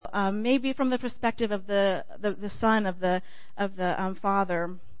maybe from the perspective of the son of the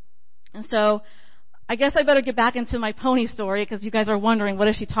father. And so I guess I better get back into my pony story because you guys are wondering, what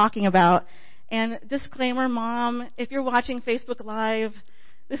is she talking about? And disclaimer, Mom, if you're watching Facebook Live,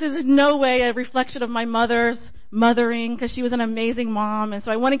 this is in no way a reflection of my mother's mothering because she was an amazing mom. And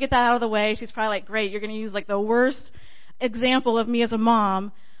so I want to get that out of the way. She's probably like, great, you're going to use like the worst example of me as a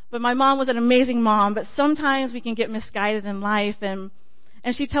mom. But my mom was an amazing mom. But sometimes we can get misguided in life. And I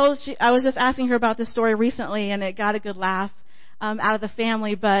was just asking her about this story recently, and it got a good laugh out of the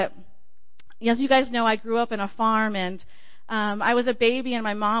family. But as you guys know, I grew up in a farm, and I was a baby, and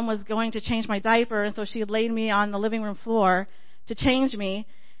my mom was going to change my diaper, and so she had laid me on the living room floor to change me.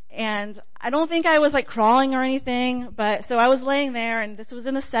 And I don't think I was like crawling or anything, but so I was laying there, and this was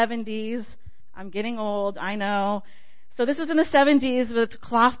in the 70s. I'm getting old, I know. So this was in the 70s with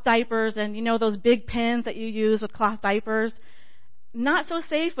cloth diapers and, you know, those big pins that you use with cloth diapers. Not so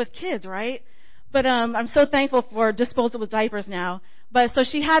safe with kids, right? But I'm so thankful for disposable diapers now. But so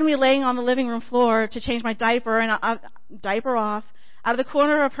she had me laying on the living room floor to change my diaper, and diaper off. Out of the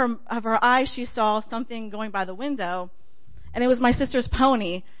corner of her eye, she saw something going by the window, and it was my sister's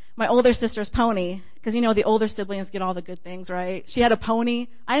pony, my older sister's pony, because, you know, the older siblings get all the good things, right? She had a pony.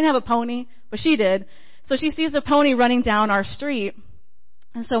 I didn't have a pony, but she did. So she sees the pony running down our street,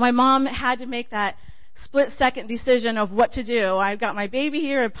 and so my mom had to make that split-second decision of what to do. I've got my baby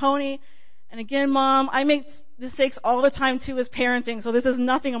here, a pony, and again, Mom, I make mistakes all the time too as parenting, so this is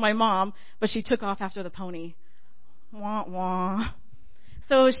nothing on my mom, but she took off after the pony. Wah, wah.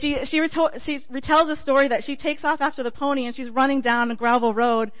 So she retells a story that she takes off after the pony, and she's running down a gravel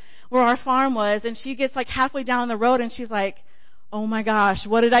road where our farm was, and she gets like halfway down the road, and she's like, oh my gosh,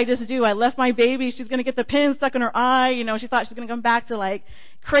 what did I just do? I left my baby. She's going to get the pin stuck in her eye. You know, she thought she was going to come back to like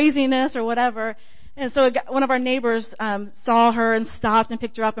craziness or whatever. And so one of our neighbors saw her and stopped and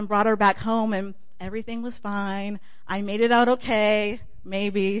picked her up and brought her back home, and everything was fine. I made it out okay,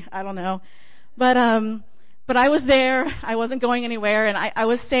 maybe, I don't know. But I was there. I wasn't going anywhere, and I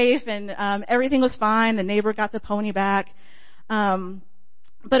was safe, and everything was fine. The neighbor got the pony back.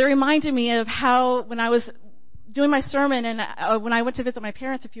 But it reminded me of how when I was doing my sermon and when I went to visit my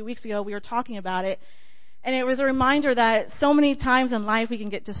parents a few weeks ago, we were talking about it. And it was a reminder that so many times in life we can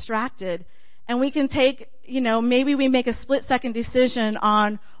get distracted. And we can take, you know, maybe we make a split-second decision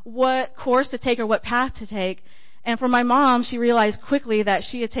on what course to take or what path to take. And for my mom, she realized quickly that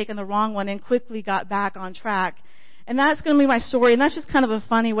she had taken the wrong one and quickly got back on track. And that's going to be my story. And that's just kind of a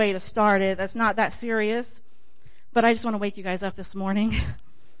funny way to start it. That's not that serious. But I just want to wake you guys up this morning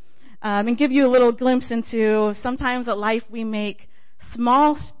and give you a little glimpse into sometimes in life we make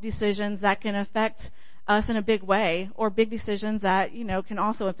small decisions that can affect us in a big way, or big decisions that, you know, can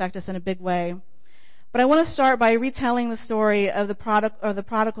also affect us in a big way. But I want to start by retelling the story of the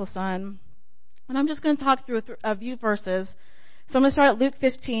prodigal son. And I'm just going to talk through a few verses. So I'm going to start at Luke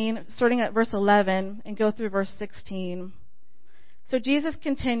 15, starting at verse 11, and go through verse 16. So Jesus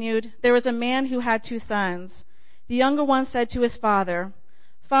continued, there was a man who had 2 sons. The younger one said to his father,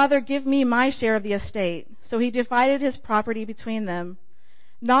 Father, give me my share of the estate. So he divided his property between them.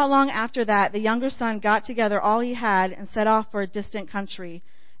 Not long after that, the younger son got together all he had and set off for a distant country,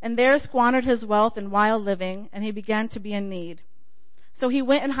 and there squandered his wealth in wild living, and he began to be in need. So he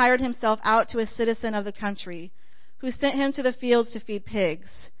went and hired himself out to a citizen of the country, who sent him to the fields to feed pigs.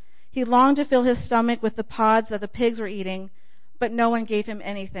 He longed to fill his stomach with the pods that the pigs were eating, but no one gave him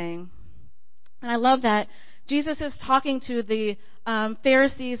anything. And I love that Jesus is talking to the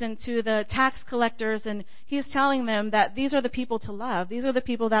Pharisees and to the tax collectors, and he's telling them that these are the people to love. These are the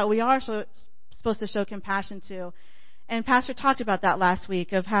people that we are supposed to show compassion to. And Pastor talked about that last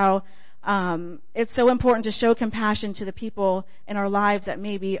week, of how it's so important to show compassion to the people in our lives that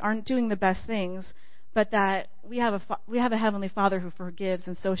maybe aren't doing the best things, but that we have a Heavenly Father who forgives,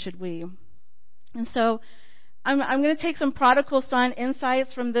 and so should we. And so I'm going to take some prodigal son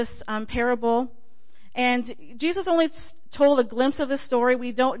insights from this parable. And Jesus only told a glimpse of the story.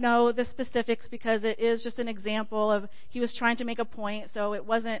 We don't know the specifics because it is just an example of he was trying to make a point. So it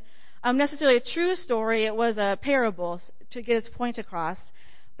wasn't necessarily a true story. It was a parable to get his point across.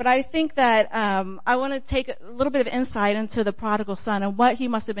 But I think that I want to take a little bit of insight into the prodigal son and what he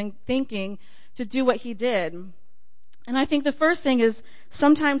must have been thinking to do what he did. And I think the first thing is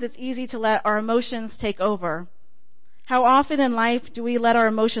sometimes it's easy to let our emotions take over. How often in life do we let our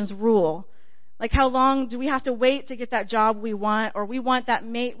emotions rule? Like, how long do we have to wait to get that job we want, or we want that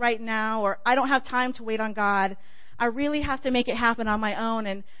mate right now, or I don't have time to wait on God. I really have to make it happen on my own.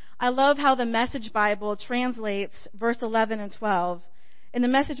 And I love how the Message Bible translates verse 11 and 12. In the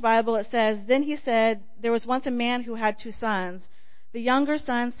Message Bible, it says, Then he said, there was once a man who had 2 sons. The younger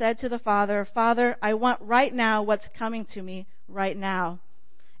son said to the father, "Father, I want right now what's coming to me right now."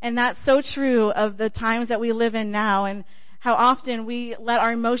 And that's so true of the times that we live in now, and how often we let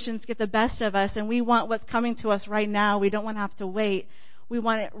our emotions get the best of us, and we want what's coming to us right now. We don't want to have to wait. We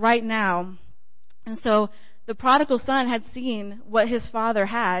want it right now. And so the prodigal son had seen what his father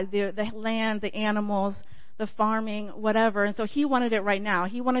had, the land, the animals, the farming, whatever. And so he wanted it right now.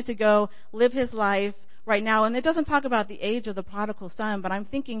 He wanted to go live his life right now. And it doesn't talk about the age of the prodigal son, but I'm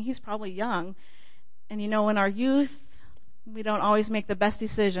thinking he's probably young. And in our youth, we don't always make the best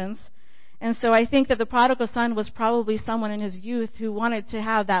decisions. And so I think that the prodigal son was probably someone in his youth who wanted to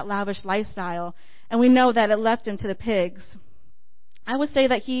have that lavish lifestyle. And we know that it left him to the pigs. I would say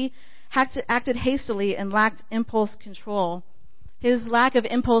that he acted hastily and lacked impulse control. His lack of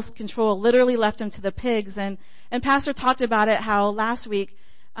impulse control literally left him to the pigs. And Pastor talked about it, how last week,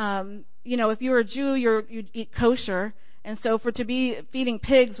 if you were a Jew, you'd eat kosher. And so to be feeding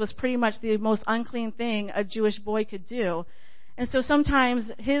pigs was pretty much the most unclean thing a Jewish boy could do. And so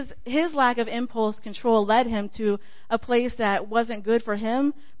sometimes his lack of impulse control led him to a place that wasn't good for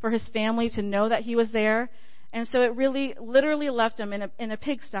him, for his family to know that he was there. And so it really literally left him in a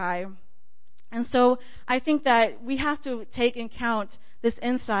pigsty. And so I think that we have to take in count this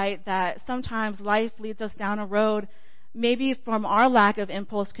insight that sometimes life leads us down a road, maybe from our lack of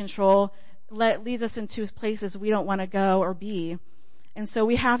impulse control, leads us into places we don't want to go or be. And so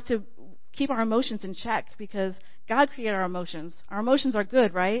we have to keep our emotions in check, because God created our emotions. Our emotions are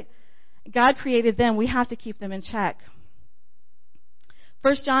good, right? God created them. We have to keep them in check.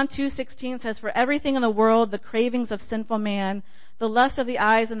 1 John 2:16 says, "For everything in the world, the cravings of sinful man, the lust of the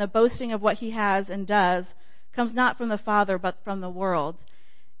eyes, and the boasting of what he has and does, comes not from the Father, but from the world."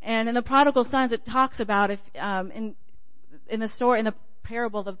 And in the prodigal sons, it talks about, in the story, in the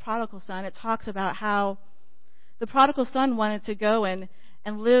parable of the prodigal son, it talks about how the prodigal son wanted to go and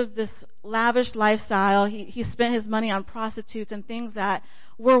live this lavish lifestyle. He spent his money on prostitutes and things that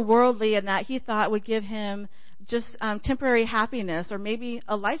were worldly and that he thought would give him just temporary happiness, or maybe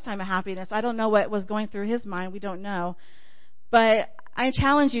a lifetime of happiness. I don't know what was going through his mind. We don't know. But I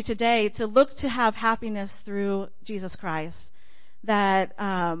challenge you today to look to have happiness through Jesus Christ. That,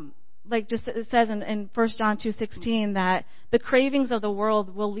 it says in 1 John 2:16, that the cravings of the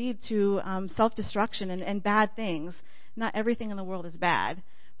world will lead to self-destruction and bad things. Not everything in the world is bad.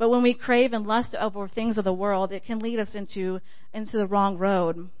 But when we crave and lust over things of the world, it can lead us into the wrong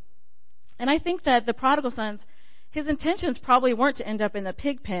road. And I think that the prodigal sons, his intentions probably weren't to end up in the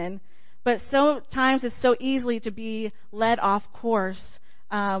pig pen, but sometimes it's so easily to be led off course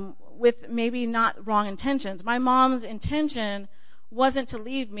with maybe not wrong intentions. My mom's intention wasn't to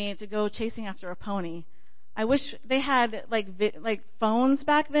leave me to go chasing after a pony. I wish they had like phones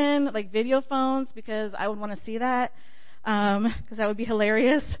back then, like video phones, because I would want to see that, because that would be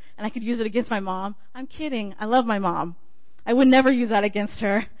hilarious, and I could use it against my mom. I'm kidding. I love my mom. I would never use that against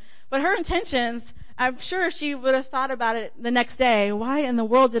her. But her intentions, I'm sure she would have thought about it the next day. Why in the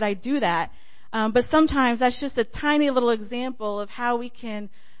world did I do that? But sometimes that's just a tiny little example of how we can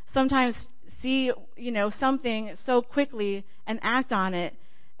sometimes see, something so quickly and act on it.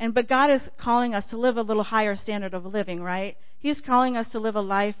 But God is calling us to live a little higher standard of living, right? He's calling us to live a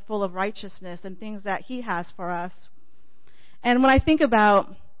life full of righteousness and things that He has for us. And when I think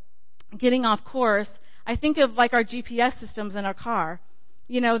about getting off course, I think of like our GPS systems in our car.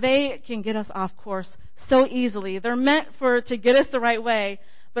 They can get us off course so easily. They're meant to get us the right way,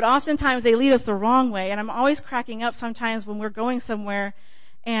 but oftentimes they lead us the wrong way. And I'm always cracking up sometimes when we're going somewhere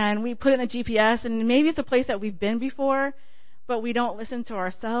and we put in the GPS, and maybe it's a place that we've been before, but we don't listen to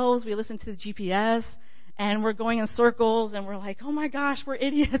ourselves. We listen to the GPS, and we're going in circles, and we're like, oh my gosh, we're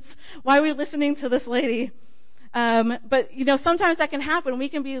idiots. Why are we listening to this lady? But sometimes that can happen. We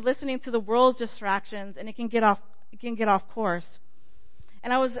can be listening to the world's distractions, and it can get off course.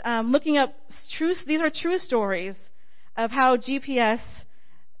 And I was looking up these are true stories of how GPS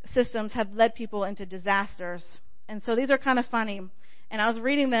systems have led people into disasters. And so these are kind of funny. And I was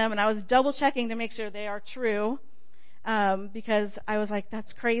reading them, and I was double checking to make sure they are true, because I was like,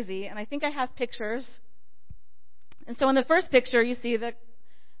 that's crazy. And I think I have pictures. And so in the first picture, you see the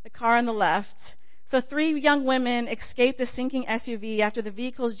car on the left. So 3 young women escaped a sinking SUV after the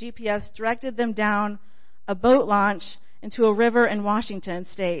vehicle's GPS directed them down a boat launch into a river in Washington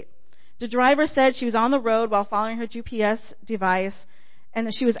state. The driver said she was on the road while following her GPS device, and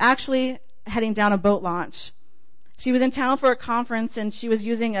that she was actually heading down a boat launch. She was in town for a conference, and she was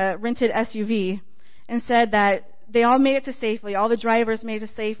using a rented SUV, and said that they all made it to safely. All the drivers made it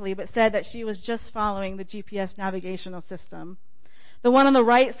safely, but said that she was just following the GPS navigational system. The one on the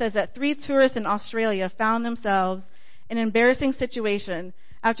right says that 3 tourists in Australia found themselves an embarrassing situation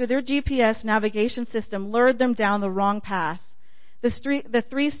after their GPS navigation system lured them down the wrong path. The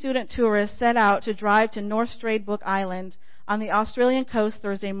three student tourists set out to drive to North Stradbroke Island on the Australian coast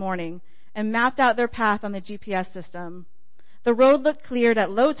Thursday morning and mapped out their path on the GPS system. The road looked cleared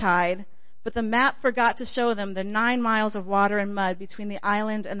at low tide, but the map forgot to show them the 9 miles of water and mud between the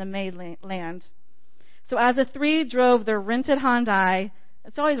island and the mainland. So as the three drove their rented Hyundai,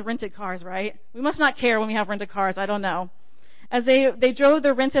 it's always rented cars, right? We must not care when we have rented cars, I don't know. As they drove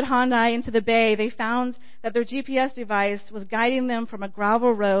their rented Hyundai into the bay, they found that their GPS device was guiding them from a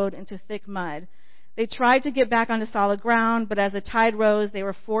gravel road into thick mud. They tried to get back onto solid ground, but as the tide rose, they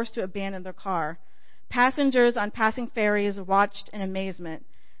were forced to abandon their car. Passengers on passing ferries watched in amazement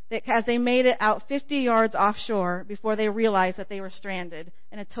as they made it out 50 yards offshore before they realized that they were stranded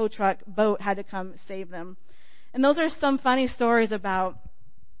and a tow truck boat had to come save them. And those are some funny stories about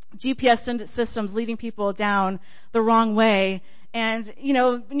GPS systems leading people down the wrong way. And,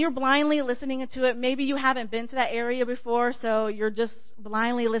 when you're blindly listening to it, maybe you haven't been to that area before, so you're just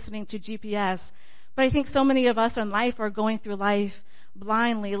blindly listening to GPS. But I think so many of us in life are going through life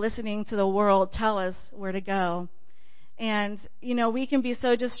blindly listening to the world tell us where to go. And, we can be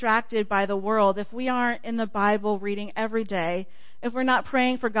so distracted by the world. If we aren't in the Bible reading every day, if we're not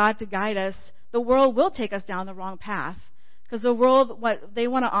praying for God to guide us, the world will take us down the wrong path. Because the world, what they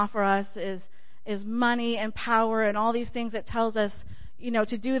want to offer us is money and power and all these things that tells us,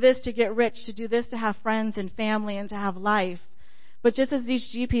 to do this to get rich, to do this to have friends and family and to have life. But just as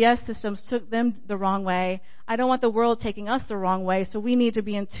these GPS systems took them the wrong way, I don't want the world taking us the wrong way, so we need to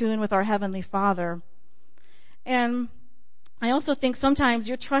be in tune with our Heavenly Father. And I also think sometimes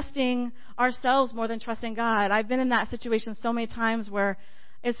you're trusting ourselves more than trusting God. I've been in that situation so many times where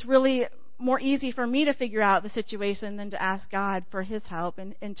it's really more easy for me to figure out the situation than to ask God for His help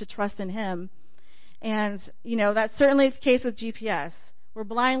and to trust in Him. And, that's certainly the case with GPS. We're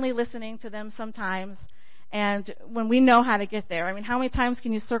blindly listening to them sometimes, and when we know how to get there. I mean, how many times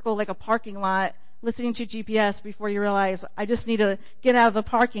can you circle like a parking lot listening to GPS before you realize, I just need to get out of the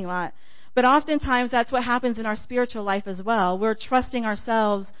parking lot? But oftentimes that's what happens in our spiritual life as well. We're trusting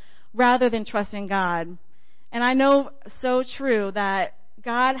ourselves rather than trusting God. And I know so true that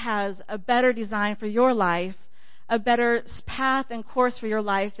God has a better design for your life, a better path and course for your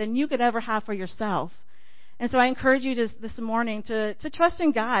life than you could ever have for yourself. And so I encourage you this morning to trust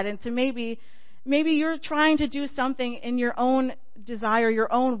in God and to maybe you're trying to do something in your own desire,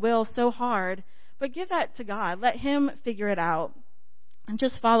 your own will so hard, but give that to God. Let Him figure it out and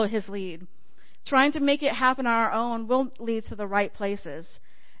just follow His lead. Trying to make it happen on our own will lead to the right places.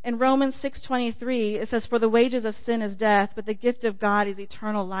 In Romans 6:23, it says, "For the wages of sin is death, but the gift of God is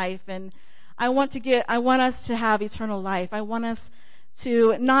eternal life." And I want us to have eternal life. I want us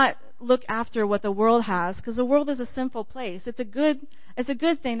to not look after what the world has, because the world is a sinful place. It's a good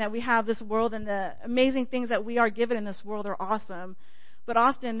thing that we have this world, and the amazing things that we are given in this world are awesome. But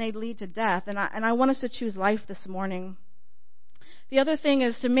often they lead to death, and I want us to choose life this morning. The other thing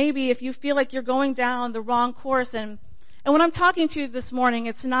is to maybe, if you feel like you're going down the wrong course, and when I'm talking to you this morning,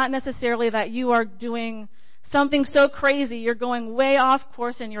 it's not necessarily that you are doing something so crazy, you're going way off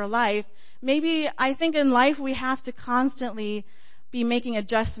course in your life. Maybe, I think in life we have to constantly be making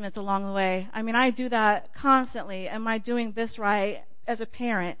adjustments along the way. I mean, I do that constantly. Am I doing this right as a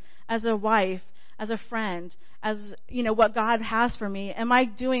parent, as a wife, as a friend, as, what God has for me? Am I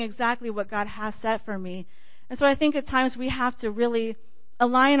doing exactly what God has set for me? And so I think at times we have to really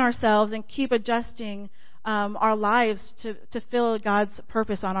align ourselves and keep adjusting our lives to fill God's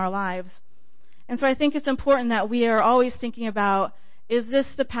purpose on our lives. And so I think it's important that we are always thinking about, is this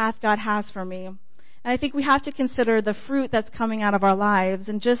the path God has for me? And I think we have to consider the fruit that's coming out of our lives.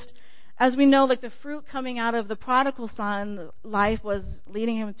 And just as we know, like the fruit coming out of the prodigal son life was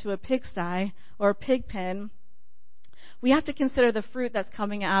leading him to a pigsty or a pig pen, we have to consider the fruit that's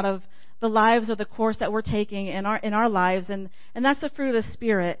coming out of the lives or the course that we're taking in our lives. And that's the fruit of the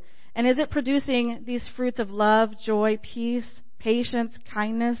Spirit. And is it producing these fruits of love, joy, peace, patience,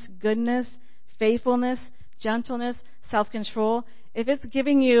 kindness, goodness, faithfulness, gentleness, self-control? If it's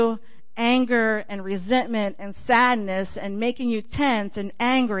giving you anger and resentment and sadness and making you tense and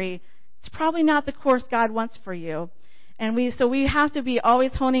angry, it's probably not the course God wants for you. And so we have to be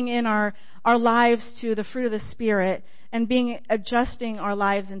always honing in our lives to the fruit of the Spirit and adjusting our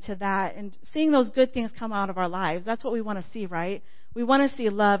lives into that and seeing those good things come out of our lives. That's what we want to see, right? We want to see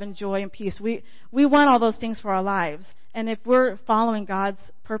love and joy and peace. We want all those things for our lives. And if we're following God's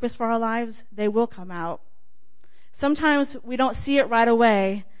purpose for our lives, they will come out. Sometimes we don't see it right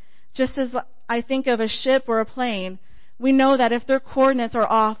away. Just as I think of a ship or a plane, we know that if their coordinates are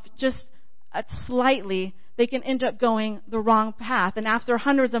off just slightly, they can end up going the wrong path. And after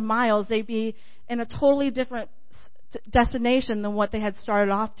hundreds of miles, they'd be in a totally different destination than what they had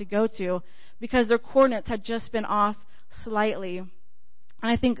started off to go to, because their coordinates had just been off slightly. And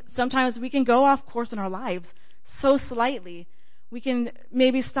I think sometimes we can go off course in our lives so slightly. We can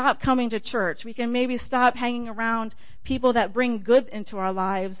maybe stop coming to church. We can maybe stop hanging around people that bring good into our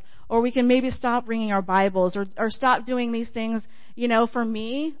lives. Or we can maybe stop reading our Bibles or stop doing these things. For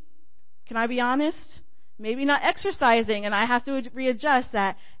me, can I be honest? Maybe not exercising, and I have to readjust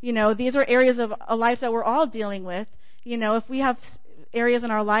that. These are areas of a life that we're all dealing with. If we have areas in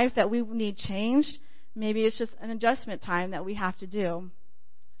our life that we need changed, maybe it's just an adjustment time that we have to do.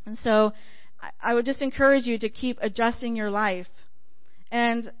 And so I would just encourage you to keep adjusting your life.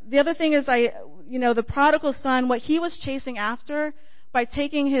 And the other thing is, the prodigal son, what he was chasing after by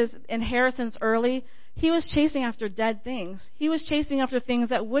taking his inheritance early, he was chasing after dead things. He was chasing after things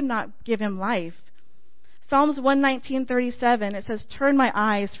that would not give him life. Psalms 119:37, it says, "Turn my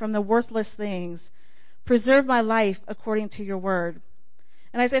eyes from the worthless things. Preserve my life according to your word."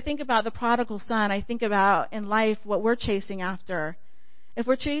 And as I think about the prodigal son, I think about in life what we're chasing after. If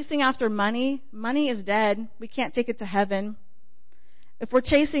we're chasing after money, money is dead. We can't take it to heaven. If we're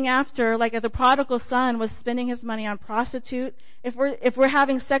chasing after, like the prodigal son was spending his money on prostitute, if we're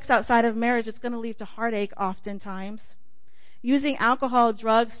having sex outside of marriage, it's going to lead to heartache oftentimes. Using alcohol,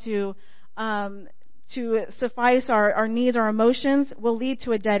 drugs to suffice our needs, our emotions, will lead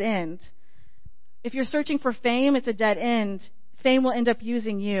to a dead end. If you're searching for fame, it's a dead end. Fame will end up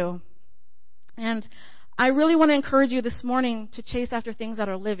using you. And I really want to encourage you this morning to chase after things that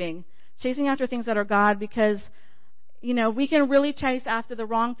are living, chasing after things that are God, because we can really chase after the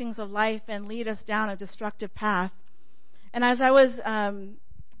wrong things of life and lead us down a destructive path. And as I was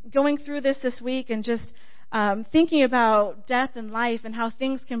going through this week and just thinking about death and life and how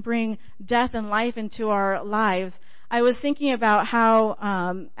things can bring death and life into our lives, I was thinking about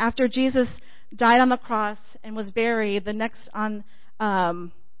how after Jesus died on the cross and was buried,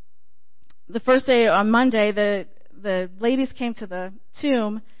 the first day on Monday, the ladies came to the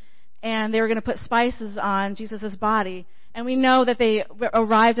tomb, and they were going to put spices on Jesus' body. And we know that they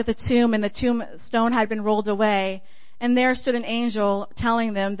arrived at the tomb, and the tombstone had been rolled away. And there stood an angel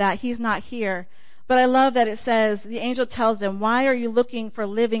telling them that he's not here. But I love that it says, the angel tells them, "Why are you looking for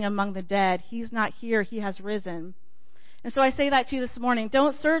living among the dead? He's not here, he has risen." And so I say that to you this morning.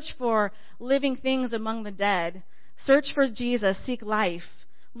 Don't search for living things among the dead. Search for Jesus. Seek life.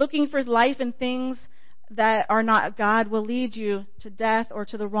 Looking for life in things that are not God will lead you to death or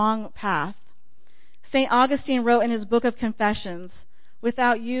to the wrong path. St. Augustine wrote in his book of Confessions,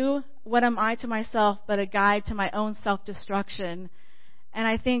 "Without you, what am I to myself but a guide to my own self-destruction?" And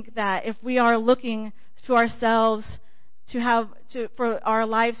I think that if we are looking to ourselves for our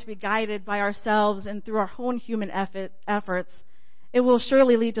lives to be guided by ourselves and through our own human efforts, it will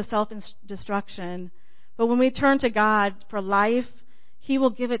surely lead to self-destruction. But when we turn to God for life, He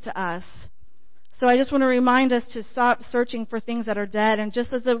will give it to us. So I just want to remind us to stop searching for things that are dead. And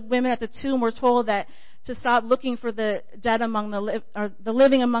just as the women at the tomb were told that to stop looking for the dead among the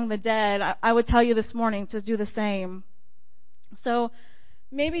living among the dead, I would tell you this morning to do the same. So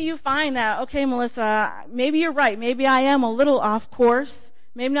maybe you find that, okay, Melissa, maybe you're right. Maybe I am a little off course.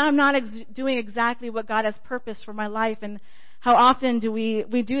 Maybe I'm not doing exactly what God has purposed for my life. And how often do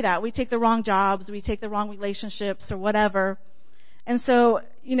we do that? We take the wrong jobs, we take the wrong relationships or whatever. And so,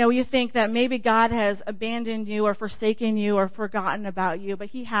 you think that maybe God has abandoned you or forsaken you or forgotten about you, but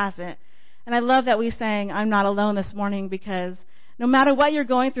He hasn't. And I love that we sang, "I'm not alone" this morning, because no matter what you're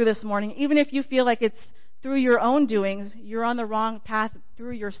going through this morning, even if you feel like it's through your own doings, you're on the wrong path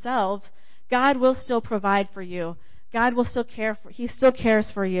through yourselves, God will still provide for you. God will still He still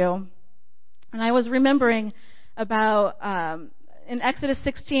cares for you. And I was remembering about, in Exodus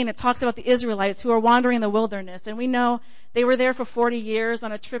 16, it talks about the Israelites who are wandering in the wilderness. And we know they were there for 40 years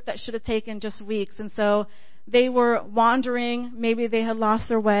on a trip that should have taken just weeks. And so they were wandering. Maybe they had lost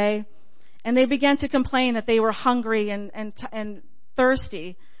their way. And they began to complain that they were hungry and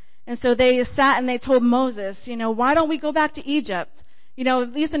thirsty. And so they sat and they told Moses, why don't we go back to Egypt?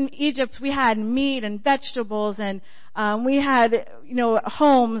 At least in Egypt we had meat and vegetables and we had,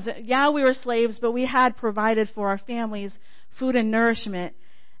 homes. Yeah, we were slaves, but we had provided for our families food and nourishment.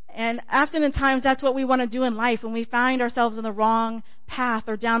 And oftentimes that's what we want to do in life when we find ourselves in the wrong path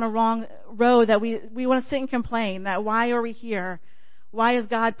or down a wrong road, that we want to sit and complain that why are we here? Why has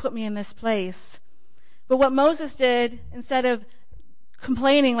God put me in this place? But what Moses did, instead of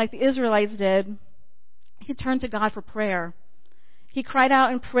complaining like the Israelites did, he turned to God for prayer. He cried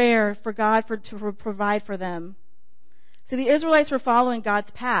out in prayer for God to provide for them. So the Israelites were following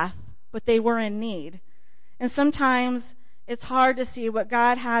God's path, but they were in need. And sometimes it's hard to see what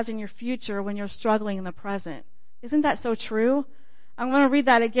God has in your future when you're struggling in the present. Isn't that so true? I'm going to read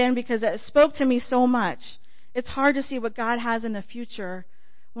that again because it spoke to me so much. It's hard to see what God has in the future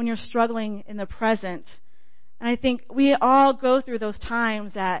when you're struggling in the present. And I think we all go through those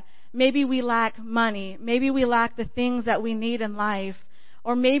times that maybe we lack money, maybe we lack the things that we need in life,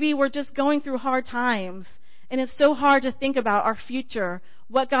 or maybe we're just going through hard times. And it's so hard to think about our future,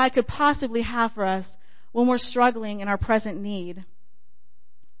 what God could possibly have for us when we're struggling in our present need.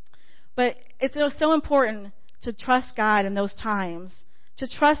 But it's so important to trust God in those times, to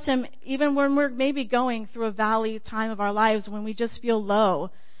trust Him even when we're maybe going through a valley time of our lives, when we just feel low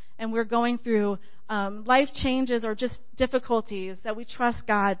and we're going through life changes or just difficulties, that we trust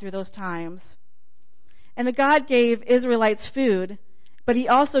God through those times. And the God gave Israelites food, but He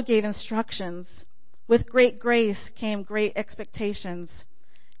also gave instructions. With great grace came great expectations.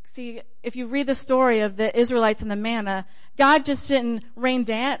 See, if you read the story of the Israelites and the manna, God just didn't rain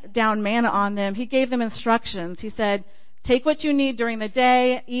down manna on them. He gave them instructions. He said, take what you need during the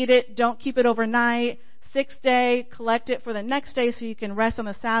day, eat it, don't keep it overnight. 6th day, collect it for the next day so you can rest on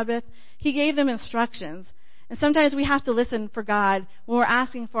the Sabbath. He gave them instructions. And sometimes we have to listen for God when we're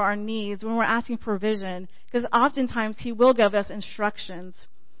asking for our needs, when we're asking provision, because oftentimes He will give us instructions.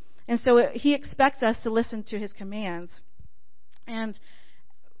 And so He expects us to listen to His commands. And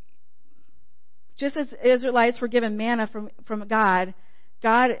just as Israelites were given manna from God,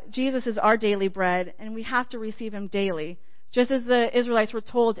 Jesus is our daily bread, and we have to receive Him daily. Just as the Israelites were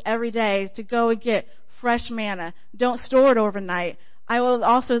told every day to go and get fresh manna. Don't store it overnight. I would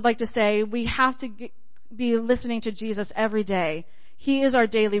also like to say we have to be listening to Jesus every day. He is our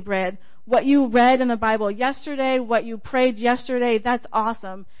daily bread. What you read in the Bible yesterday, what you prayed yesterday, that's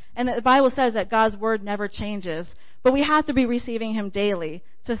awesome. And the Bible says that God's Word never changes. But we have to be receiving Him daily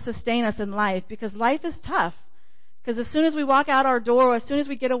to sustain us in life, because life is tough. Because as soon as we walk out our door, as soon as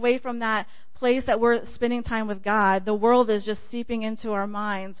we get away from that place that we're spending time with God, the world is just seeping into our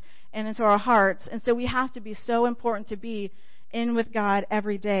minds and into our hearts. And so we have to be so important to be in with God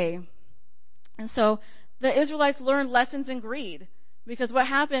every day. And so the Israelites learned lessons in greed, because what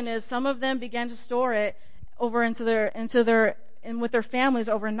happened is some of them began to store it over with their families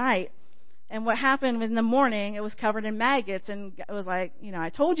overnight. And what happened in the morning, it was covered in maggots, and it was like, I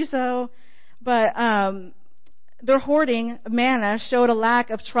told you so. But their hoarding manna showed a lack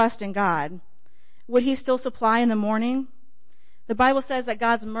of trust in God. Would He still supply in the morning? The Bible says that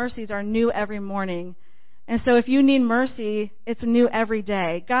God's mercies are new every morning. And so if you need mercy, it's new every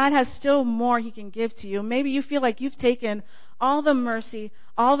day. God has still more He can give to you. Maybe you feel like you've taken all the mercy,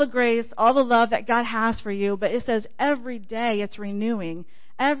 all the grace, all the love that God has for you, but it says every day it's renewing.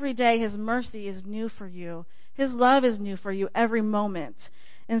 Every day His mercy is new for you. His love is new for you every moment.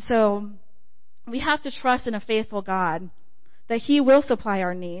 And so we have to trust in a faithful God, that He will supply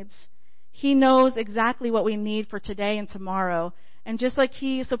our needs. He knows exactly what we need for today and tomorrow. And just like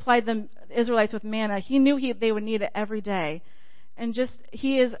He supplied the Israelites with manna, He knew they would need it every day. And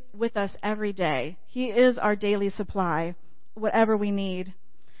He is with us every day. He is our daily supply, whatever we need.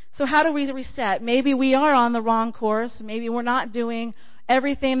 So how do we reset? Maybe we are on the wrong course. Maybe we're not doing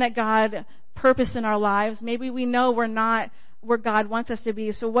everything that God purposed in our lives. Maybe we know we're not where God wants us to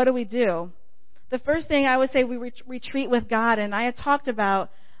be. So what do? The first thing I would say, we retreat with God. And I had talked about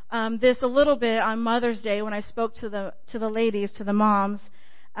this a little bit on Mother's Day when I spoke to the ladies, to the moms.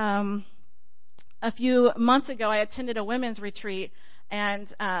 A few months ago, I attended a women's retreat, and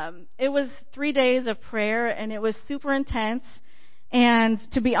it was 3 days of prayer, and it was super intense. And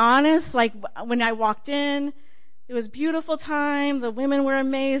to be honest, like when I walked in, it was a beautiful time. The women were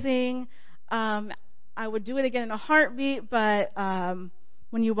amazing. I would do it again in a heartbeat, but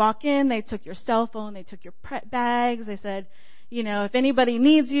when you walk in, they took your cell phone, they took your bags. They said, if anybody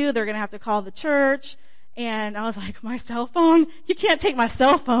needs you, they're going to have to call the church. And I was like, my cell phone? You can't take my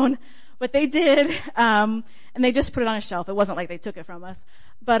cell phone. But they did, and they just put it on a shelf. It wasn't like they took it from us.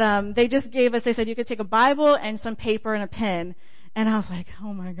 But they just gave us, they said you could take a Bible and some paper and a pen. And I was like,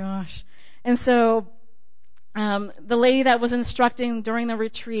 oh my gosh. And so the lady that was instructing during the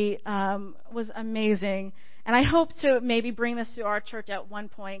retreat was amazing. And I hope to maybe bring this to our church at one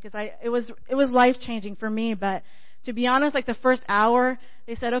point, because it was life-changing for me. But to be honest, like the first hour,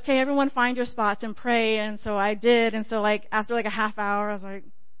 they said, okay, everyone find your spots and pray. And so I did. And so after a half hour, I was like,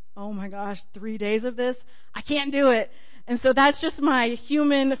 oh my gosh, 3 days of this? I can't do it. And so that's just my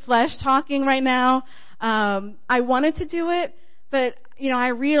human flesh talking right now. I wanted to do it, but I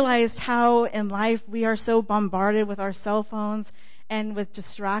realized how in life we are so bombarded with our cell phones and with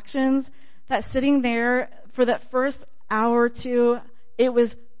distractions that sitting there for that first hour or two, it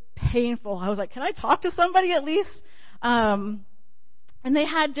was painful. I was like, can I talk to somebody at least? And they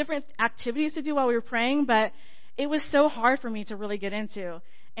had different activities to do while we were praying, but it was so hard for me to really get into.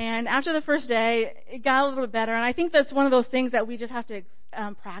 And after the first day, it got a little bit better. And I think that's one of those things that we just have to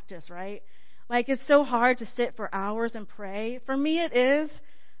practice, right? Like, it's so hard to sit for hours and pray. For me, it is.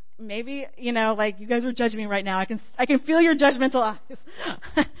 Maybe, like, you guys are judging me right now. I can feel your judgmental eyes.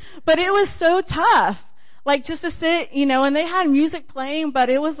 But it was so tough. Like, just to sit, and they had music playing, but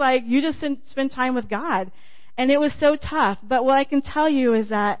it was like you just didn't spend time with God. And it was so tough. But what I can tell you is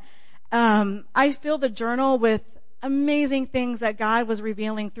that I filled the journal with amazing things that God was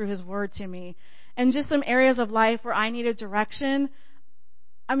revealing through His Word to me. And just some areas of life where I needed direction.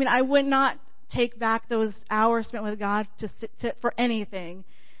 I mean, I would not take back those hours spent with God for anything.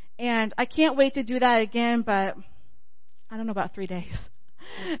 And I can't wait to do that again, but I don't know about 3 days.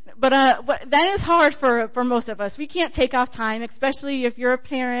 But that is hard for most of us. We can't take off time, especially if you're a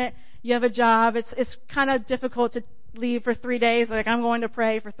parent, you have a job. It's kind of difficult to leave for 3 days. Like, I'm going to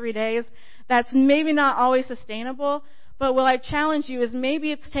pray for 3 days. That's maybe not always sustainable. But what I challenge you is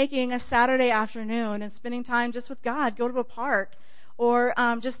maybe it's taking a Saturday afternoon and spending time just with God. Go to a park, or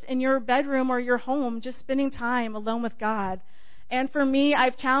just in your bedroom or your home, just spending time alone with God. And for me,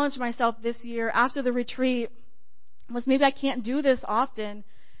 I've challenged myself this year after the retreat was maybe I can't do this often,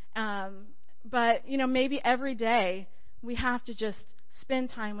 but maybe every day we have to just spend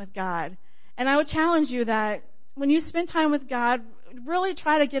time with God. And I would challenge you that when you spend time with God, really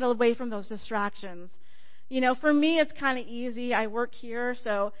try to get away from those distractions. For me, it's kind of easy. I work here,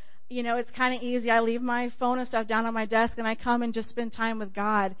 so it's kind of easy. I leave my phone and stuff down on my desk, and I come and just spend time with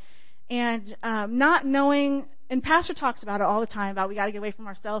God. And not knowing, and Pastor talks about it all the time, about we got to get away from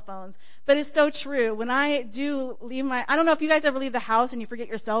our cell phones. But it's so true. When I do leave I don't know if you guys ever leave the house and you forget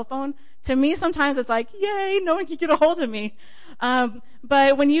your cell phone. To me, sometimes it's like, yay, no one can get a hold of me.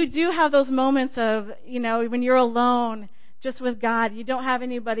 But when you do have those moments of, when you're alone, just with God, you don't have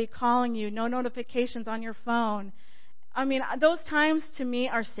anybody calling you, no notifications on your phone. I mean, those times to me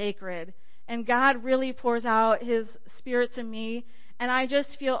are sacred. And God really pours out His Spirit to me. And I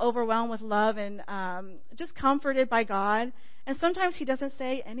just feel overwhelmed with love and just comforted by God. And sometimes He doesn't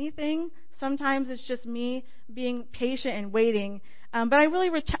say anything. Sometimes it's just me being patient and waiting. But I really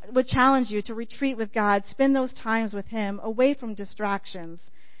would challenge you to retreat with God. Spend those times with Him away from distractions.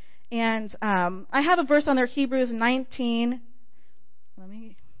 And I have a verse on there, Hebrews 19.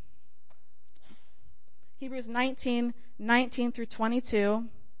 Hebrews 19 through 22.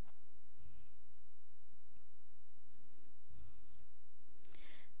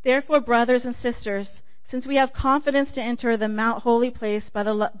 Therefore, brothers and sisters, since we have confidence to enter the Mount Holy Place by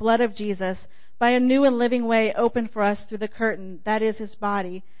the blood of Jesus, by a new and living way opened for us through the curtain, that is His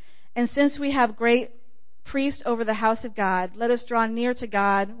body, and since we have great priest over the house of God, let us draw near to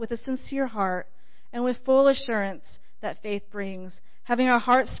God with a sincere heart and with full assurance that faith brings, having our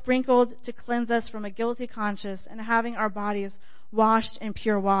hearts sprinkled to cleanse us from a guilty conscience and having our bodies washed in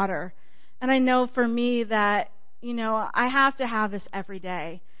pure water. And I know for me that, I have to have this every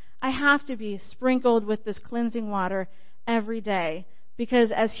day. I have to be sprinkled with this cleansing water every day,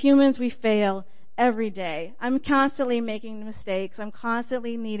 because as humans we fail every day. I'm constantly making mistakes. I'm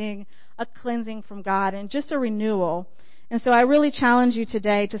constantly needing a cleansing from God and just a renewal. And so I really challenge you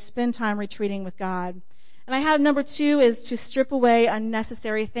today to spend time retreating with God. And I have number 2 is to strip away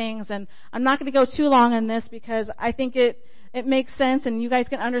unnecessary things. And I'm not going to go too long on this because I think it makes sense and you guys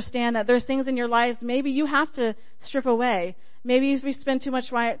can understand that there's things in your lives maybe you have to strip away. Maybe if we spend too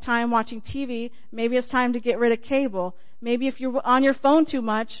much time watching TV, maybe it's time to get rid of cable. Maybe if you're on your phone too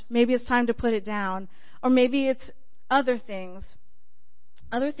much, maybe it's time to put it down. Or maybe it's other things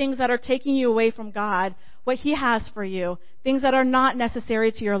that are taking you away from God, what He has for you, things that are not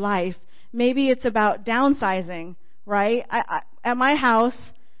necessary to your life. Maybe it's about downsizing, right? At my house,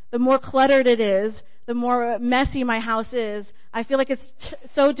 the more cluttered it is, the more messy my house is, I feel like it's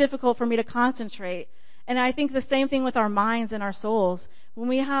so difficult for me to concentrate. And I think the same thing with our minds and our souls. When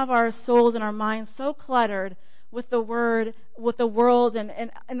we have our souls and our minds so cluttered with the Word, with the world,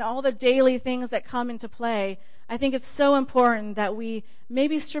 and all the daily things that come into play, I think it's so important that we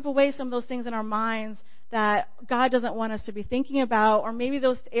maybe strip away some of those things in our minds that God doesn't want us to be thinking about, or maybe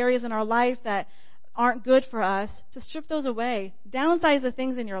those areas in our life that aren't good for us, to strip those away. Downsize the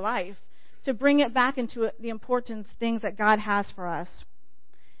things in your life to bring it back into the important things that God has for us.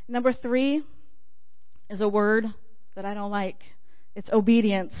 Number 3 is a word that I don't like. It's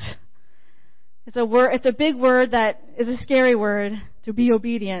obedience. It's a big word that is a scary word, to be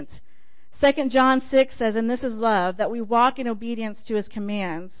obedient. 2 John 6 says, and this is love, that we walk in obedience to His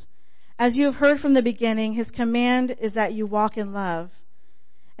commands. As you have heard from the beginning, His command is that you walk in love.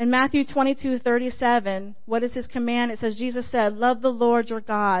 In Matthew 22:37, what is his command? It says, Jesus said, love the Lord your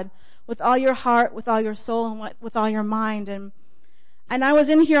God with all your heart, with all your soul, and with all your mind. And I was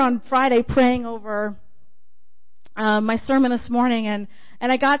in here on Friday praying over my sermon this morning, and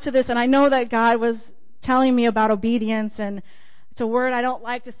I got to this, and I know that God was telling me about obedience, and it's a word I don't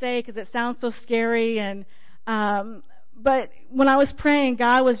like to say because it sounds so scary. And but when I was praying,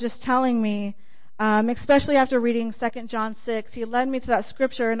 God was just telling me, especially after reading 2 John 6, he led me to that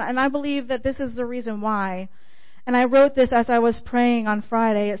scripture, and I believe that this is the reason why. And I wrote this as I was praying on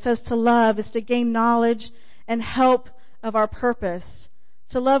Friday. It says to love is to gain knowledge and help of our purpose.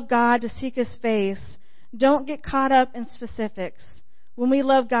 To love God, to seek his face. Don't get caught up in specifics. When we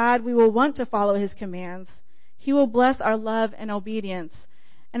love God, we will want to follow his commands. He will bless our love and obedience.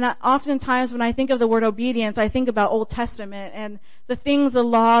 And oftentimes when I think of the word obedience, I think about Old Testament and the things, the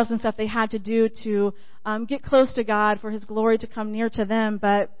laws and stuff they had to do to get close to God for his glory to come near to them.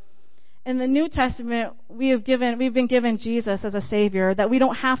 But in the New Testament, we've been given Jesus as a Savior, that we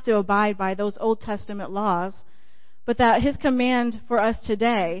don't have to abide by those Old Testament laws, but that his command for us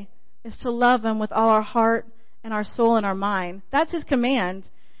today is to love him with all our heart and our soul and our mind. That's his command.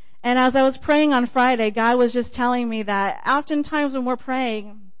 And as I was praying on Friday, God was just telling me that oftentimes when we're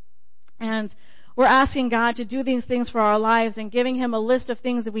praying and we're asking God to do these things for our lives and giving him a list of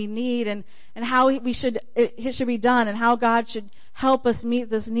things that we need and how it should be done and how God should help us meet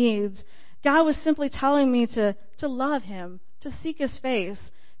those needs, God was simply telling me to love him, to seek his face.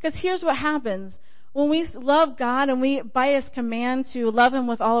 Because here's what happens. When we love God and we, by his command to love him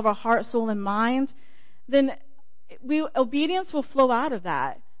with all of our heart, soul, and mind, then obedience will flow out of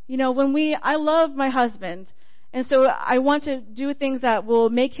that. You know, I love my husband, and so I want to do things that will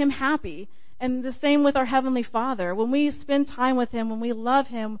make him happy. And the same with our Heavenly Father. When we spend time with him, when we love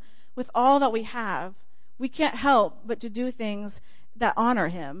him with all that we have, we can't help but to do things that honor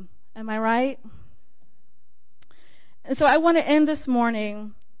him. Am I right? And so I want to end this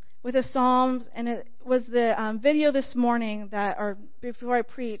morning with a Psalms, and it was the video this morning or before I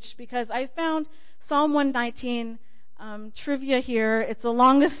preached, because I found Psalm 119 trivia here. It's the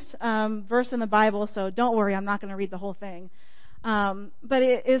longest verse in the Bible, so don't worry, I'm not going to read the whole thing. But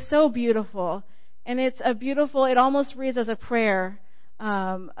it is so beautiful, and it almost reads as a prayer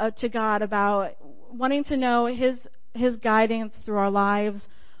to God about wanting to know his guidance through our lives,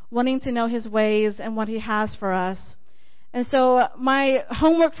 wanting to know his ways and what he has for us. And so my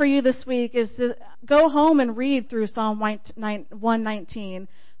homework for you this week is to go home and read through Psalm 119,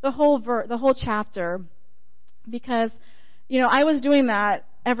 the whole chapter, because, I was doing that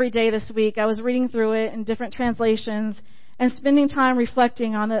every day this week. I was reading through it in different translations and spending time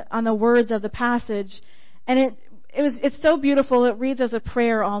reflecting on the words of the passage. And it's so beautiful. It reads as a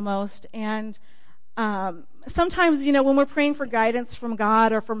prayer almost. And sometimes, when we're praying for guidance from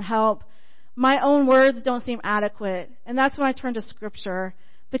God or from help, my own words don't seem adequate. And that's when I turn to Scripture,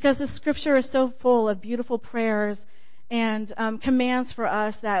 because the Scripture is so full of beautiful prayers and commands for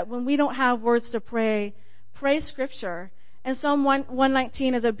us that when we don't have words to pray Scripture. And Psalm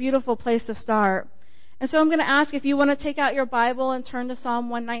 119 is a beautiful place to start. And so I'm going to ask if you want to take out your Bible and turn to Psalm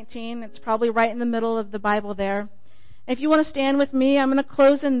 119. It's probably right in the middle of the Bible there. If you want to stand with me, I'm going to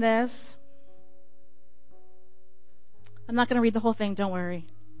close in this. I'm not going to read the whole thing, don't worry.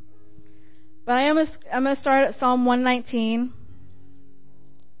 But I'm going to start at Psalm 119.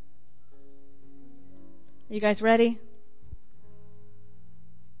 Are you guys ready?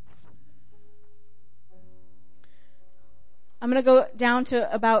 I'm going to go down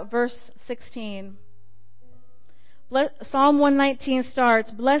to about verse 16. Psalm 119 starts,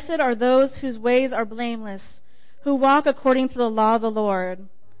 "Blessed are those whose ways are blameless, who walk according to the law of the Lord.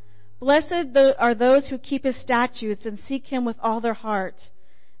 Blessed are those who keep his statutes and seek him with all their heart.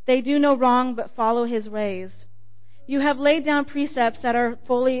 They do no wrong but follow his ways. You have laid down precepts that are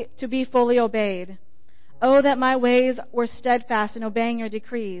to be fully obeyed. Oh, that my ways were steadfast in obeying your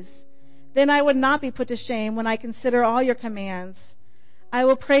decrees. Then I would not be put to shame when I consider all your commands. I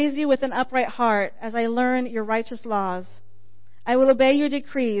will praise you with an upright heart as I learn your righteous laws. I will obey your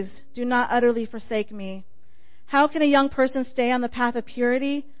decrees. Do not utterly forsake me. How can a young person stay on the path of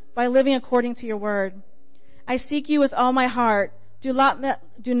purity? By living according to your word. I seek you with all my heart. Do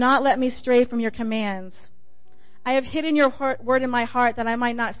not let me stray from your commands. I have hidden your word in my heart that I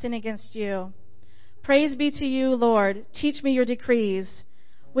might not sin against you. Praise be to you, Lord. Teach me your decrees.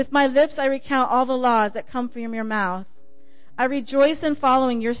 With my lips I recount all the laws that come from your mouth. I rejoice in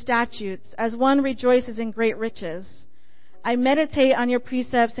following your statutes, as one rejoices in great riches. I meditate on your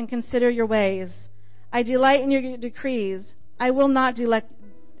precepts and consider your ways. I delight in your decrees. I will not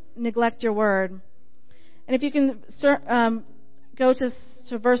neglect your word." And if you can go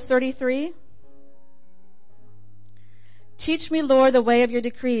to verse 33. Teach me, Lord, the way of your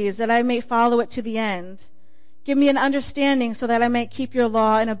decrees, that I may follow it to the end. Give me an understanding so that I may keep your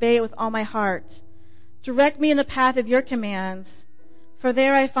law and obey it with all my heart. Direct me in the path of your commands, for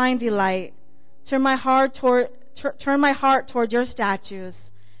there I find delight. Turn my heart toward your statutes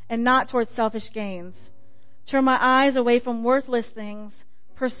and not toward selfish gains. Turn my eyes away from worthless things.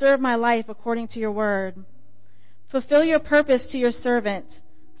 Preserve my life according to your word. Fulfill your purpose to your servant,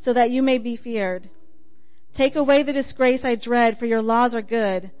 so that you may be feared. Take away the disgrace I dread, for your laws are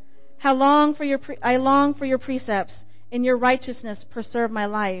good. I long for your precepts. In your righteousness preserve my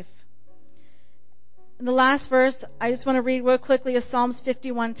life. In the last verse, I just want to read real quickly is Psalms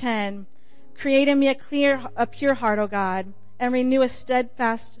 51:10. Create in me a pure heart, O God, and renew a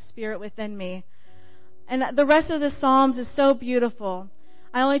steadfast spirit within me. And the rest of the Psalms is so beautiful.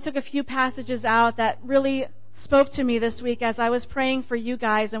 I only took a few passages out that really spoke to me this week as I was praying for you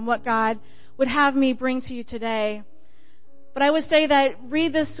guys and what God would have me bring to you today. But I would say that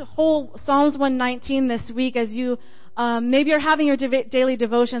read this whole Psalms 119 this week as you maybe you're having your daily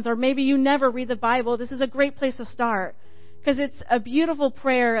devotions, or maybe you never read the Bible. This is a great place to start because it's a beautiful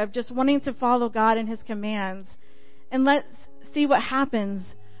prayer of just wanting to follow God and His commands. And let's see what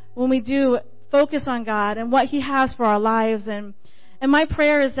happens when we do focus on God and what He has for our lives. And my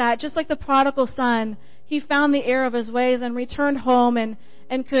prayer is that just like the prodigal son, he found the error of his ways and returned home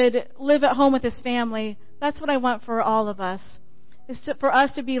and could live at home with his family. That's what I want for all of us, for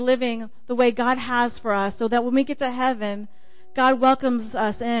us to be living the way God has for us, so that when we get to heaven, God welcomes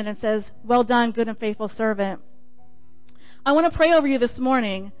us in and says, well done, good and faithful servant. I want to pray over you this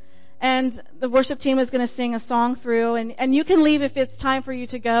morning, and the worship team is going to sing a song through, and you can leave if it's time for you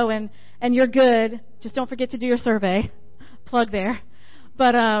to go and you're good. Just don't forget to do your survey. Plug there.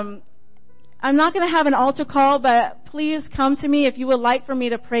 But I'm not going to have an altar call, but please come to me if you would like for me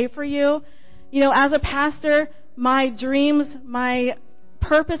to pray for you. You know, as a pastor, my dreams, my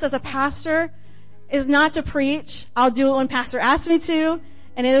purpose as a pastor is not to preach. I'll do it when pastor asks me to.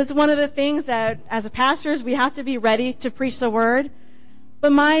 And it is one of the things that as a pastors, we have to be ready to preach the word.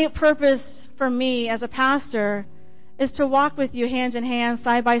 But my purpose for me as a pastor is to walk with you hand in hand,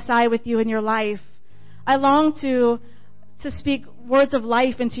 side by side with you in your life. I long to speak words of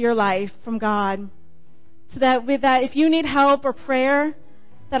life into your life from God. So that if you need help or prayer,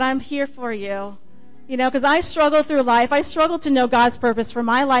 that I'm here for you. You know, because I struggle through life. I struggle to know God's purpose for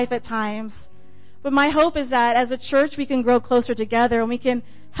my life at times. But my hope is that as a church we can grow closer together and we can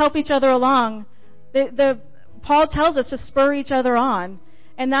help each other along. Paul tells us to spur each other on.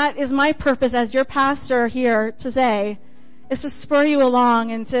 And that is my purpose as your pastor here today, is to spur you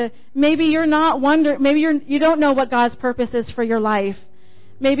along and to, maybe you're not maybe you don't know what God's purpose is for your life.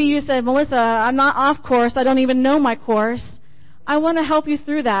 Maybe you said, Melissa, I'm not off course. I don't even know my course. I want to help you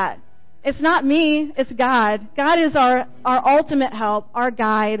through that. It's not me, it's God. God is our ultimate help, our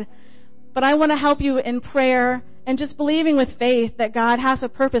guide. But I want to help you in prayer and just believing with faith that God has a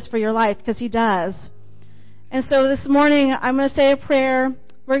purpose for your life, because He does. And so this morning, I'm going to say a prayer.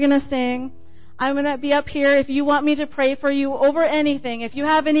 We're going to sing. I'm going to be up here if you want me to pray for you over anything. If you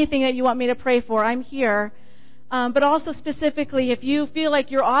have anything that you want me to pray for, I'm here. But also specifically, if you feel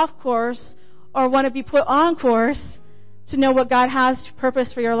like you're off course or want to be put on course to know what God has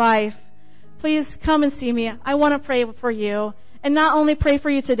purpose for your life, please come and see me. I want to pray for you. And not only pray for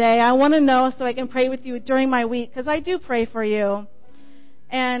you today, I want to know so I can pray with you during my week, because I do pray for you.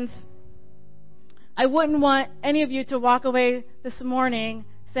 And I wouldn't want any of you to walk away this morning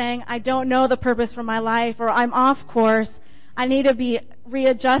saying, I don't know the purpose for my life, or I'm off course. I need to be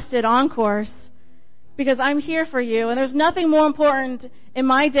readjusted on course, because I'm here for you. And there's nothing more important in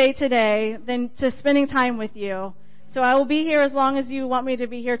my day today than to spending time with you. So I will be here as long as you want me to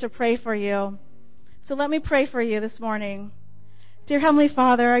be here to pray for you. So let me pray for you this morning. Dear Heavenly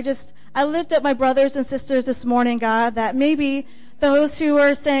Father, I lift up my brothers and sisters this morning, God, that maybe those who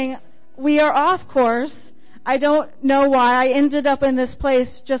are saying, we are off course. I don't know why I ended up in this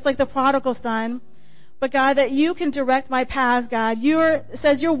place just like the prodigal son. But God, that you can direct my paths, God. It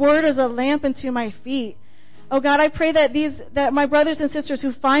says your word is a lamp unto my feet. Oh God, I pray that my brothers and sisters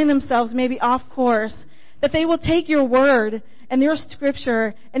who find themselves maybe off course, that they will take your word and your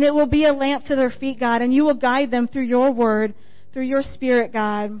scripture, and it will be a lamp to their feet, God, and you will guide them through your word, through your Spirit,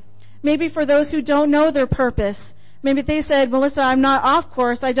 God. Maybe for those who don't know their purpose, maybe they said, Melissa, I'm not off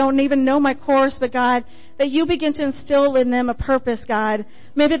course. I don't even know my course, but God, that you begin to instill in them a purpose, God.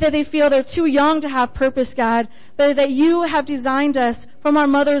 Maybe that they feel they're too young to have purpose, God, but that you have designed us from our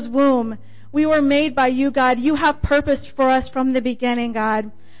mother's womb. We were made by you, God. You have purpose for us from the beginning,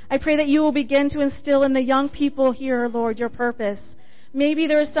 God. I pray that you will begin to instill in the young people here, Lord, your purpose. Maybe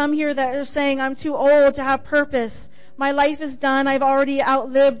there are some here that are saying, I'm too old to have purpose. My life is done. I've already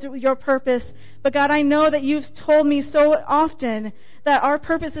outlived your purpose. But God, I know that you've told me so often that our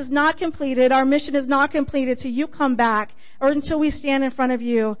purpose is not completed, our mission is not completed till you come back or until we stand in front of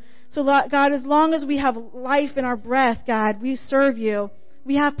you. So God, as long as we have life in our breath, God, we serve you.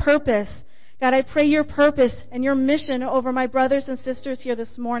 We have purpose. God, I pray your purpose and your mission over my brothers and sisters here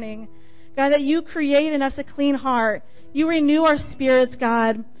this morning. God, that you create in us a clean heart. You renew our spirits,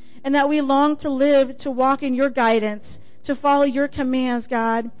 God, and that we long to live, to walk in your guidance, to follow your commands,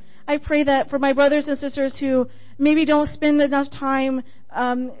 God. I pray that for my brothers and sisters who maybe don't spend enough time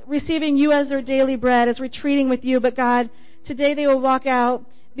receiving you as their daily bread, as retreating with you, but God, today they will walk out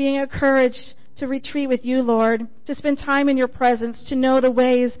being encouraged to retreat with you, Lord, to spend time in your presence, to know the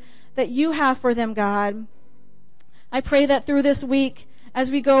ways that you have for them, God. I pray that through this week, as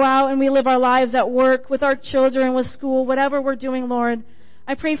we go out and we live our lives at work, with our children, with school, whatever we're doing, Lord,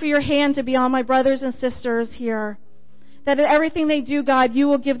 I pray for your hand to be on my brothers and sisters here. That in everything they do, God, you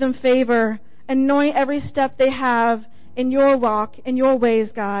will give them favor, anoint every step they have in your walk, in your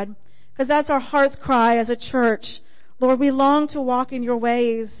ways, God. Because that's our heart's cry as a church. Lord, we long to walk in your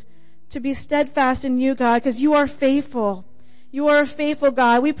ways, to be steadfast in you, God, because you are faithful. You are a faithful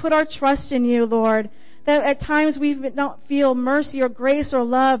God. We put our trust in you, Lord. That at times we don't feel mercy or grace or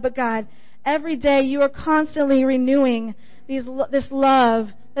love, but God, every day you are constantly renewing this love,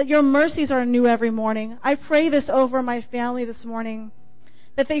 that your mercies are new every morning. I pray this over my family this morning,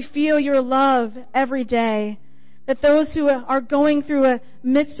 that they feel your love every day, that those who are going through a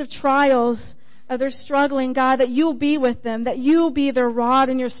midst of trials, they're struggling, God, that you'll be with them, that you'll be their rod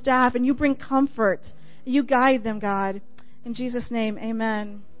and your staff, and you bring comfort. You guide them, God. In Jesus' name,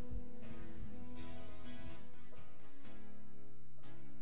 amen.